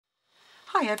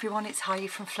Hi everyone, it's Heidi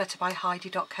from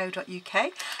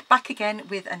flutterbyheidi.co.uk, back again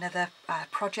with another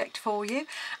project for you,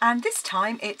 and this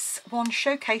time it's one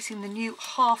showcasing the new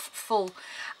half full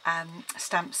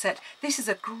stamp set. This is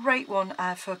a great one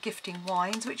for gifting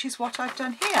wines, which is what I've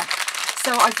done here.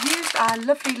 So I've used our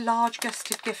lovely large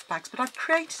gusted gift bags, but I've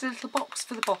created a little box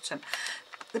for the bottom.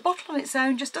 The bottle on its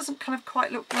own just doesn't kind of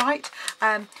quite look right,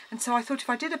 and so I thought if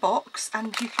I did a box,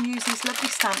 and you can use these lovely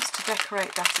stamps to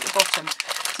decorate that at the bottom.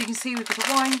 So you can see we've got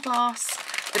a wine glass,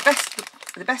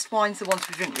 the best wines, the ones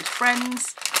we drink with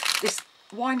friends, this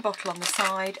wine bottle on the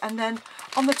side, and then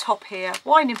on the top here,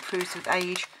 wine improves with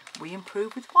age, we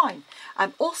improve with wine.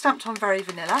 All stamped on very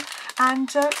vanilla,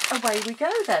 and away we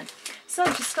go then. So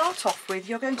to start off with,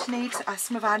 you're going to need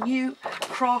some of our new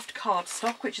craft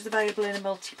cardstock, which is available in a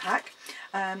multi-pack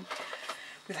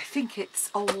with, I think it's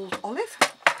Old Olive.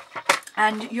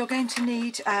 And you're going to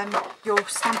need your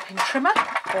stamping trimmer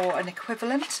or an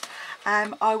equivalent.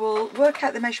 I will work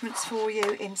out the measurements for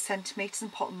you in centimetres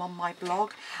and put them on my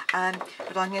blog,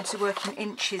 but I'm going to work in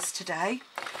inches today.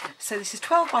 So this is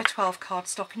 12 by 12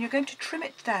 cardstock, and you're going to trim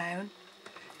it down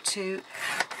to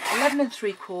 11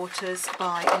 3/4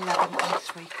 by 11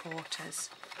 3/4.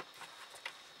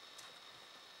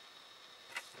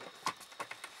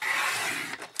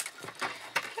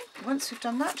 Once we've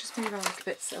done that, just move our little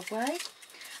bits away,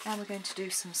 and we're going to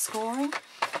do some scoring.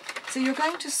 So you're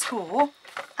going to score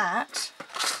at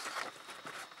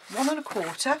 1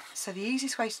 1/4. So the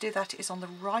easiest way to do that is on the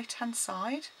right hand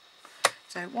side.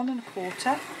 So 1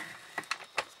 1/4,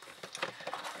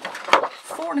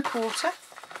 4 1/4,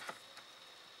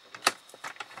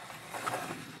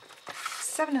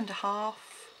 7 1/2,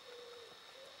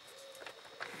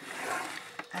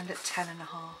 and at 10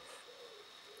 1/2.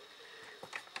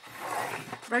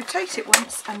 Rotate it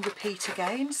once and repeat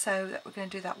again, so that we're going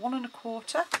to do that 1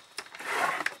 1/4,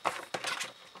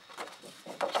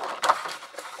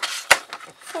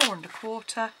 4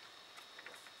 1/4,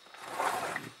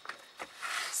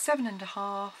 7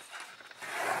 1/2,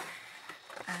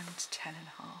 and 10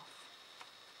 1/2.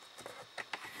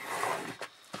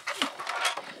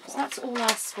 So that's all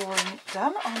our scoring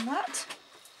done on that,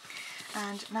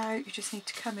 and now you just need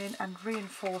to come in and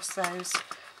reinforce those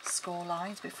score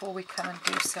lines before we come and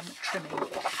do some trimming.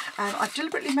 I've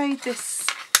deliberately made this,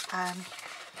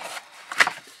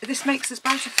 this makes us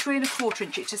about a 3 1/4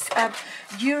 inch. It's just,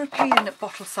 European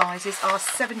bottle sizes are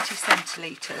 70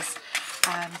 centilitres,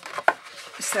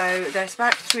 so there's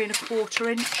about 3 1/4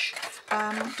 inch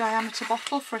diameter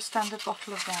bottle for a standard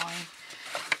bottle of wine.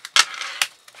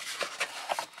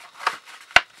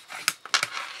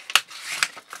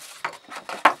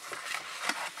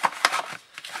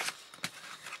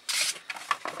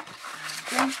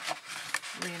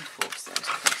 Reinforce those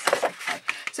pieces. Okay,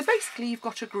 so basically you've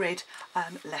got a grid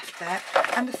left there,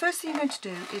 and the first thing you're going to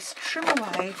do is trim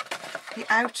away the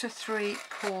outer 3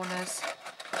 corners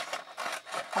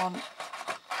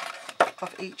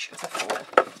of each of the 4.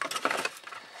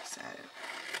 So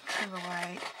trim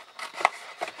away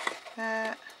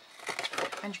there,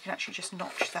 and you can actually just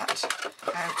notch that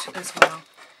out as well.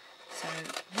 So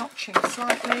notching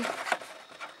slightly.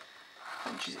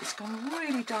 It's gone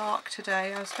really dark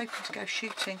today. I was hoping to go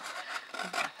shooting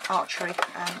archery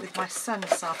with my son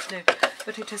this afternoon,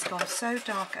 but it has gone so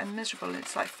dark and miserable.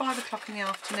 It's like 5 o'clock in the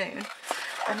afternoon,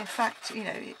 and in fact, you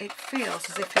know, it feels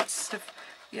as if it's sort of,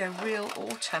 you know, real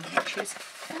autumn, which is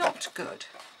not good.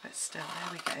 But still,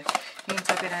 there we go. It means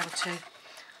I've been able to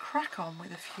crack on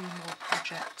with a few more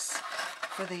projects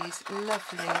for these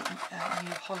lovely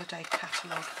new holiday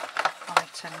catalogue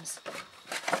items.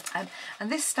 And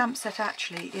this stamp set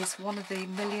actually is one of the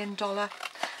 $1 million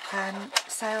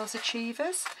sales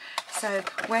achievers. So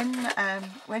when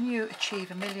you achieve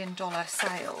 $1 million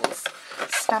sales,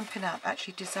 Stampin' Up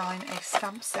actually design a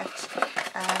stamp set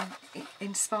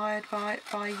inspired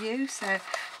by you. So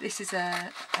this is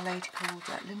a lady called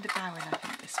Linda Bowen, I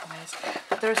think this one is.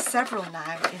 But there are several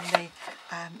now in the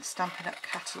Stampin' Up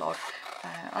catalogue.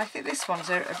 I think this one's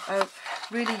a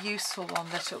really useful one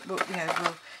that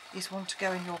is one to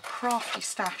go in your crafty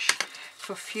stash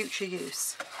for future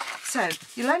use. So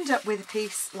you'll end up with a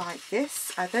piece like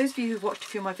this. Those of you who've watched a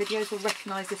few of my videos will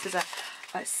recognise this as a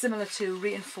similar to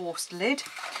reinforced lid.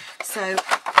 So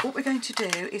what we're going to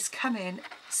do is come in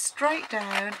straight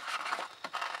down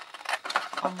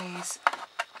on these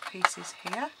pieces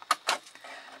here,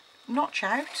 notch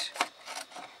out,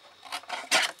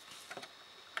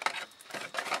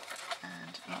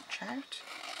 and notch out.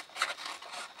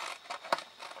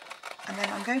 And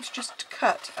then I'm going to just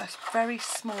cut a very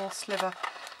small sliver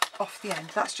off the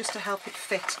end. That's just to help it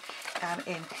fit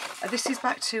in. This is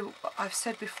back to what I've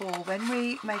said before, when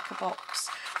we make a box,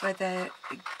 where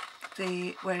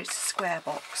it's a square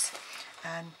box,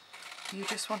 and you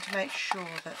just want to make sure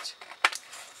that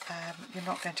you're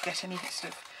not going to get any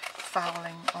sort of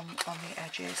fouling on the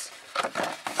edges.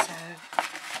 So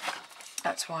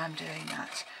that's why I'm doing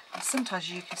that. And sometimes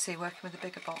you can see, working with a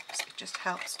bigger box, it just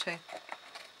helps to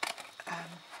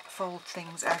fold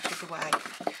things out of the way.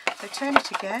 So turn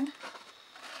it again.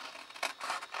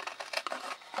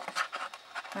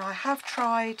 Now I have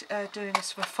tried doing a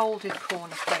sort of folded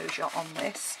corner closure on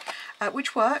this,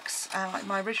 which works.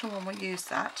 My original one won't use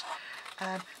that,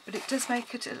 but it does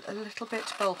make it a little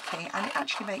bit bulky, and it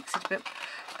actually makes it a bit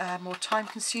more time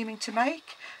consuming to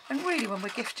make. And really, when we're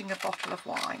gifting a bottle of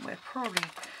wine, we're probably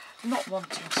not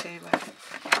wanting to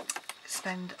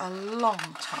spend a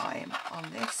long time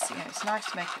on this. You know, it's nice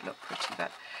to make it look pretty,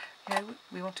 but you know,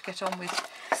 we want to get on with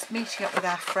meeting up with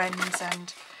our friends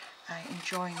and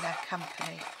enjoying their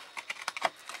company.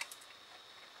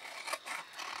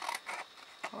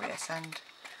 Oh yes, and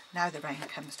now the rain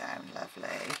comes down,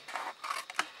 lovely.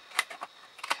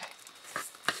 Okay.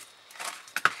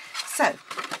 So,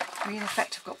 we in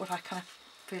effect have got what I kind of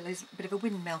feel is a bit of a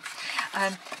windmill.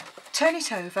 Turn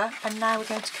it over, and now we're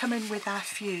going to come in with our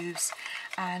fuse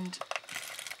and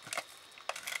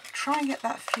try and get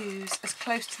that fuse as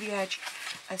close to the edge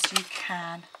as you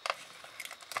can.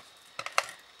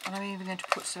 And I'm even going to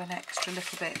put an extra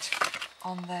little bit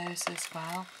on those as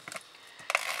well,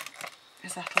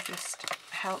 because that'll just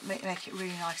help make it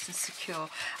really nice and secure.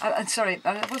 And sorry,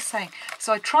 I was saying,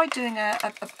 so I tried doing a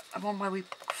one where we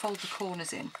fold the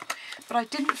corners in, but I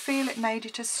didn't feel it made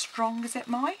it as strong as it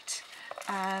might.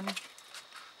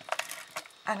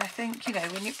 And I think, you know,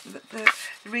 when the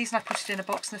reason I put it in a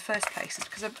box in the first place is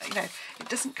because, you know, it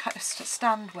doesn't kind of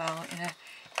stand well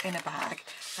in a bag.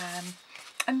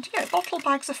 And yeah, bottle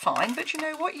bags are fine, but you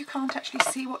know what, you can't actually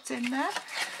see what's in there.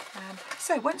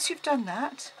 So once you've done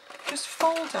that, just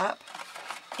fold up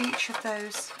each of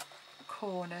those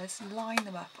corners, line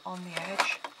them up on the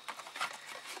edge,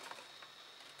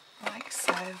 like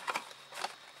so.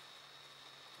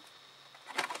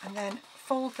 And then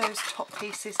fold those top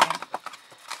pieces in,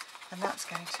 and that's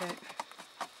going to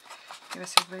give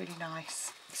us a really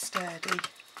nice, sturdy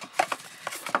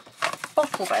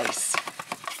bottle base.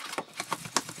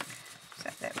 So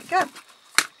there we go.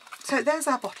 So there's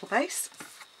our bottle base.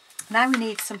 Now we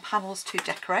need some panels to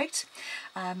decorate,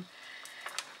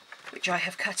 which I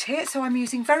have cut here. So I'm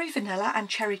using Very Vanilla and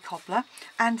Cherry Cobbler,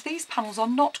 and these panels are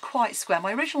not quite square.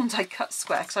 My original ones I cut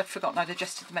square because I'd forgotten I'd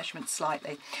adjusted the measurements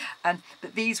slightly,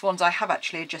 but these ones I have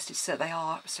actually adjusted so they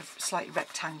are sort of slightly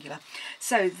rectangular.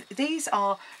 So these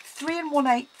are 3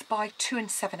 1/8 by 2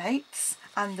 7/8,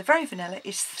 and the Very Vanilla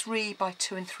is 3 by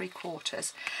 2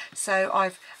 3/4. So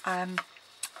I've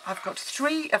got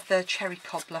 3 of the Cherry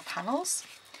Cobbler panels,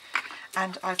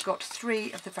 and I've got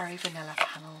 3 of the Very Vanilla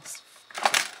panels.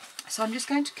 So I'm just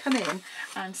going to come in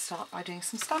and start by doing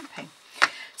some stamping.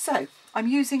 So I'm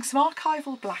using some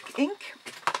archival black ink,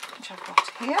 which I've got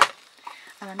here,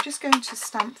 and I'm just going to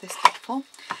stamp this bottle.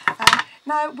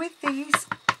 Now with these,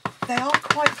 they are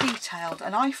quite detailed,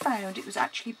 and I found it was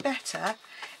actually better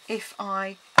if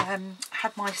I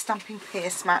had my stamping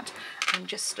pierce mat and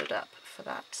just stood up for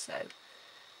that. So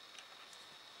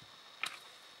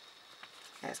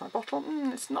there's my bottle.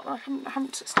 It's not. I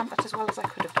haven't stamped that as well as I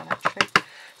could have done actually.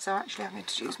 So actually I'm going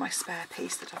to use my spare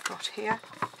piece that I've got here.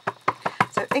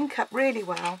 So ink up really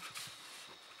well.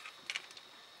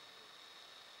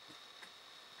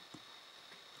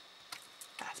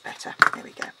 That's better. There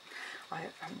we go. I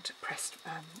haven't pressed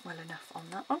well enough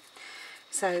on that one.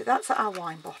 So that's our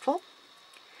wine bottle.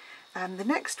 The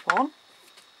next one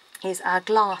is our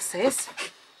glasses,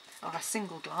 our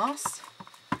single glass.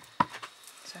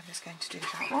 So I'm just going to do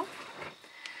that one.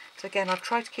 So again, I've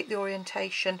tried to keep the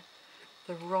orientation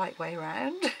the right way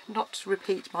round, not to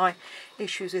repeat my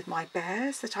issues with my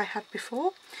bears that I had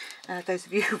before. Those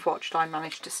of you who've watched, I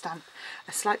managed to stamp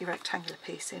a slightly rectangular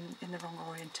piece in the wrong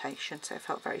orientation, so it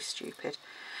felt very stupid.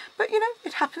 But you know,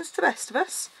 it happens to the best of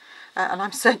us, and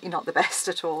I'm certainly not the best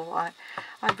at all.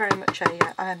 I'm very much I'm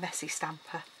a messy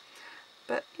stamper,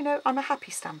 but you know, I'm a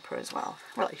happy stamper as well.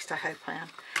 Well, at least I hope I am.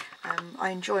 I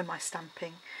enjoy my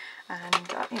stamping,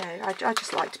 and you know, I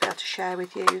just like to be able to share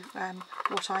with you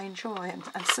what I enjoy,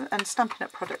 and Stampin'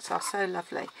 Up products are so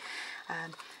lovely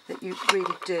that you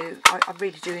really do. I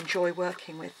really do enjoy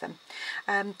working with them.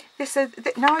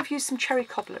 Now I've used some Cherry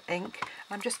Cobbler ink.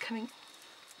 I'm just coming.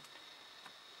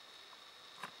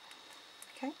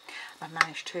 Okay, I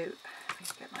managed to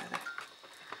get my other.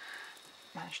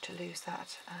 Managed to lose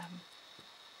that.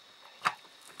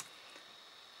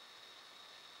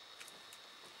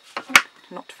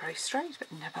 Not very straight, but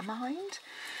never mind.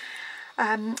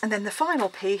 And then the final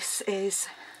piece is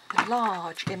the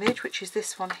large image, which is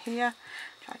this one here.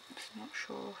 I'm not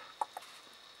sure.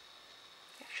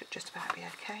 It should just about be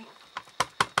okay.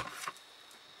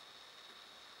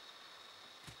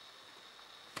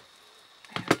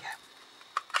 There we go.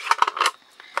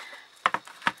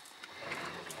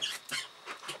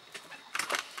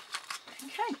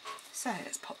 Okay, so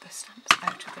let's pop the stamps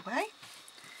out of the way.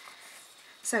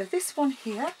 So this one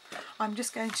here, I'm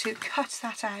just going to cut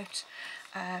that out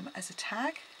as a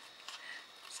tag.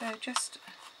 So just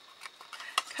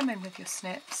come in with your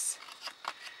snips.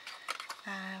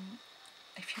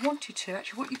 If you wanted to,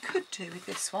 actually what you could do with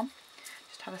this one,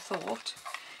 just had a thought,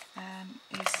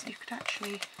 is you could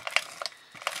actually,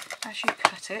 as you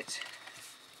cut it,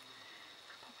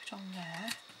 pop it on there.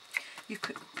 You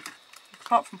could,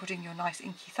 apart from putting your nice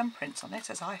inky thumbprints on it,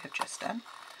 as I have just done,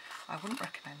 I wouldn't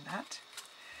recommend that.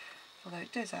 Although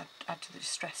it does add to the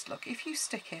distressed look. If you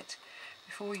stick it,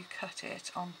 before you cut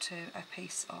it, onto a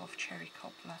piece of cherry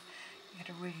cobbler, you get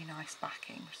a really nice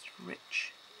backing, just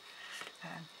rich.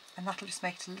 And that'll just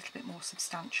make it a little bit more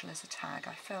substantial as a tag.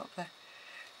 I felt that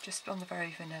just on the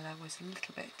very vanilla was a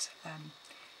little bit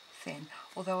thin,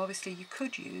 although obviously you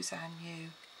could use our new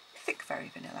thick very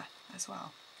vanilla as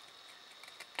well.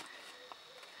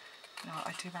 Now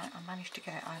I managed to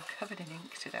get, I'm covered in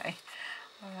ink today.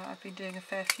 I've been doing a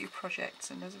fair few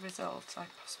projects, and as a result I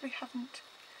possibly haven't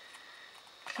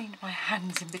cleaned my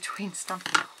hands in between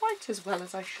stamping quite as well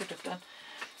as I should have done.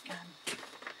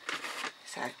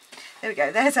 So there we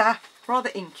go, there's our rather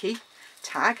inky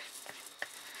tag.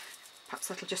 Perhaps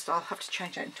that'll just, I'll have to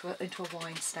change that into a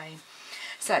wine stain.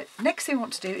 So next thing I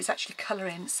want to do is actually colour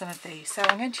in some of these. So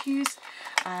I'm going to use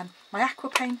my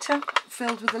aqua painter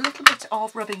filled with a little bit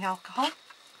of rubbing alcohol,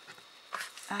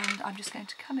 and I'm just going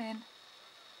to come in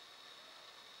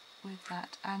with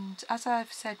that. And as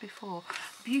I've said before,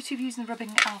 the beauty of using the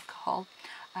rubbing alcohol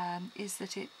is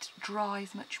that it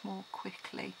dries much more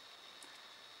quickly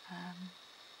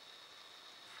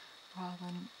rather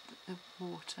than the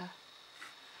water.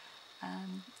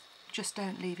 Just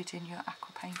don't leave it in your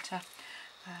aqua painter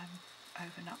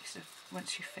overnight, sort of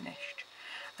once you've finished.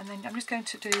 And then I'm just going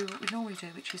to do what we normally do,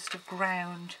 which is sort of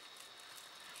ground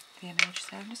the image.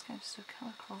 So I'm just going to sort of come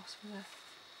across with a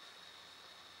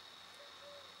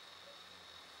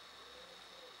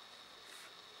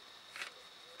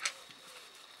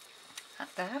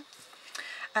there.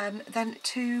 Then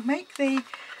to make the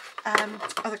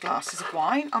other glasses of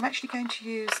wine, I'm actually going to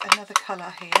use another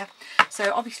colour here.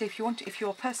 So obviously if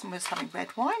your person was having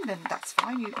red wine, then that's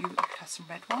fine, you could have some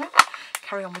red wine,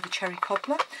 carry on with the cherry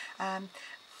cobbler.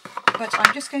 But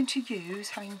I'm just going to use,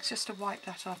 having just to wipe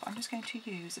that off, I'm just going to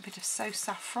use a bit of So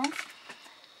Saffron,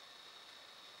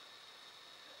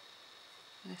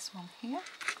 this one here,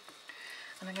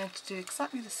 and I'm going to do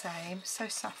exactly the same, So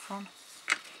Saffron,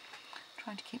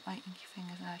 trying to keep my inky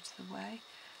fingers out of the way.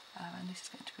 And this is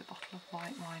going to be a bottle of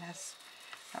white wine, as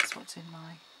that's what's in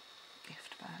my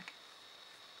gift bag.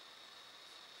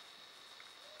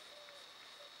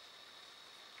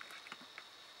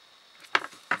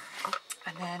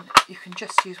 And then you can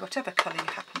just use whatever colour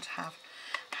you happen to have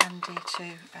handy to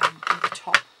do the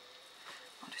top.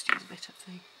 I'll just use a bit of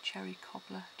the cherry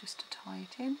cobbler just to tie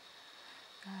it in.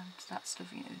 So that's sort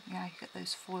of, you get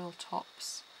those foil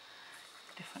tops,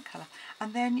 different colour.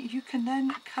 And then you can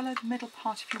then colour the middle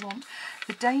part if you want.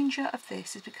 The danger of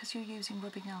this is because you're using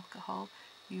rubbing alcohol,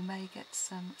 you may get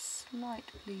some slight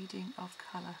bleeding of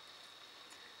colour.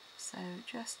 So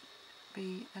just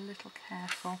be a little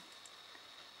careful.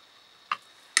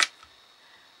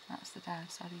 That's the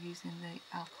downside of using the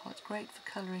alcohol. It's great for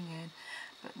colouring in,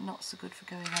 but not so good for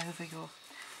going over your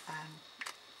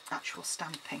actual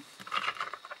stamping.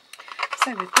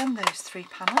 So we've done those 3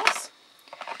 panels.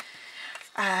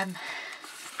 I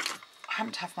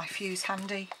happen to have my fuse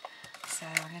handy, so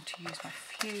I'm going to use my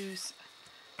fuse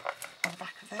on the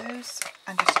back of those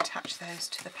and just attach those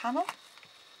to the panel.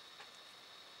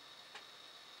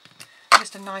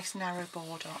 Just a nice narrow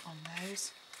border on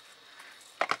those.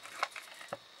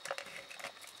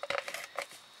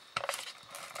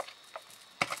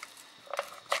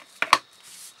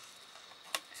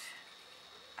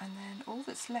 And then all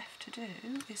that's left to do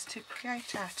is to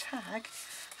create our tag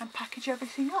and package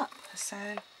everything up. So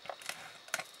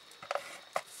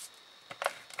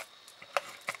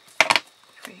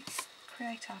we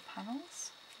create our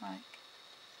panels like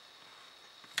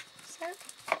so.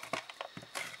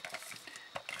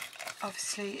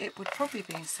 Obviously it would probably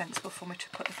be sensible for me to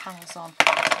put the panels on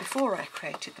before I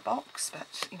created the box,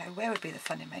 but where would be the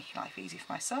fun in making life easy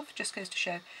for myself? It just goes to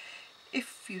show,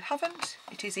 if you haven't,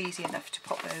 it is easy enough to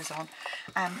pop those on.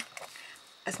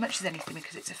 as much as anything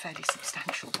because it's a fairly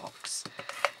substantial box,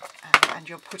 and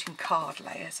you're putting card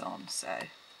layers on, so there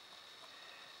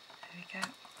we go.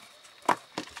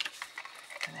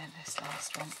 And then this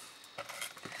last one.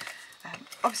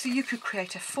 Obviously you could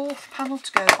create a fourth panel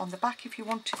to go on the back if you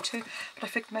wanted to, but I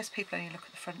think most people only look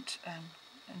at the front and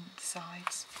the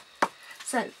sides.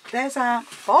 So there's our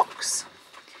box.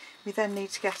 We then need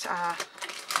to get our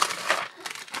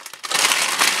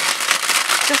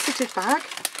gusseted bag,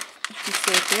 you can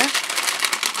see it here,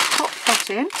 pop that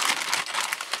in,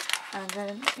 and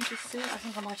then let me just see, I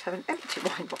think I might have an empty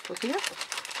wine bottle here,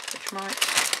 which might,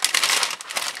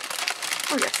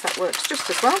 oh yes, that works just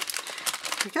as well.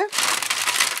 Here we go,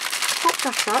 pop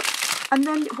that up, and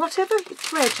then whatever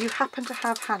thread you happen to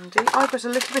have handy, I've got a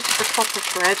little bit of the copper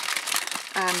thread,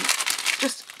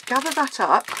 just gather that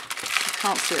up, you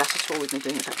can't see that at all with me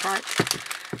doing it that right,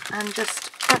 and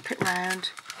just wrap it round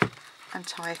and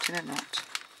tie it in a knot.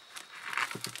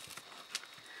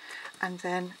 And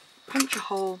then punch a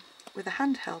hole with a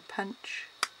handheld punch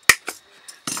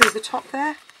through the top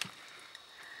there,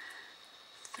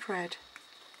 thread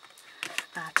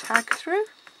our tag through,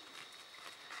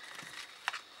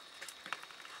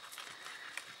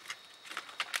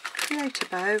 create a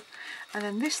bow, and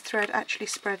then this thread actually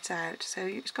spreads out, so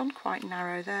it's gone quite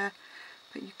narrow there,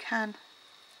 but you can,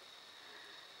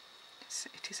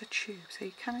 it is a tube, so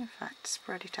you can in fact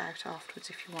spread it out afterwards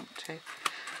if you want to.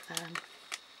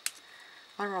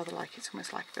 I rather like it, it's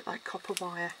almost like a bit like copper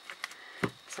wire,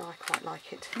 so I quite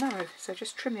like it narrow, so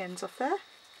just trim the ends off there,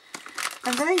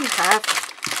 and there you have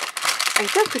a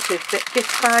decorative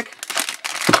gift bag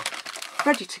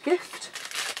ready to gift.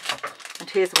 And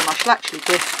here's the one I shall actually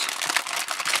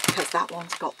gift, because that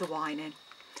one's got the wine in.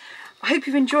 I hope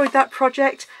you've enjoyed that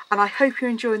project, and I hope you're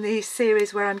enjoying these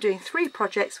series where I'm doing 3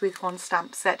 projects with 1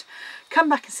 stamp set. Come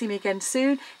back and see me again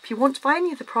soon. If you want to buy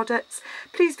any of the products,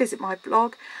 please visit my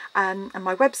blog and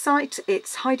my website.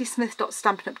 It's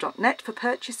heidismith.stampinup.net for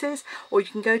purchases, or you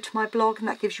can go to my blog and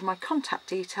that gives you my contact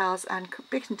details and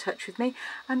get in touch with me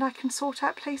and I can sort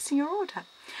out placing your order.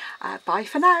 Bye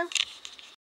for now.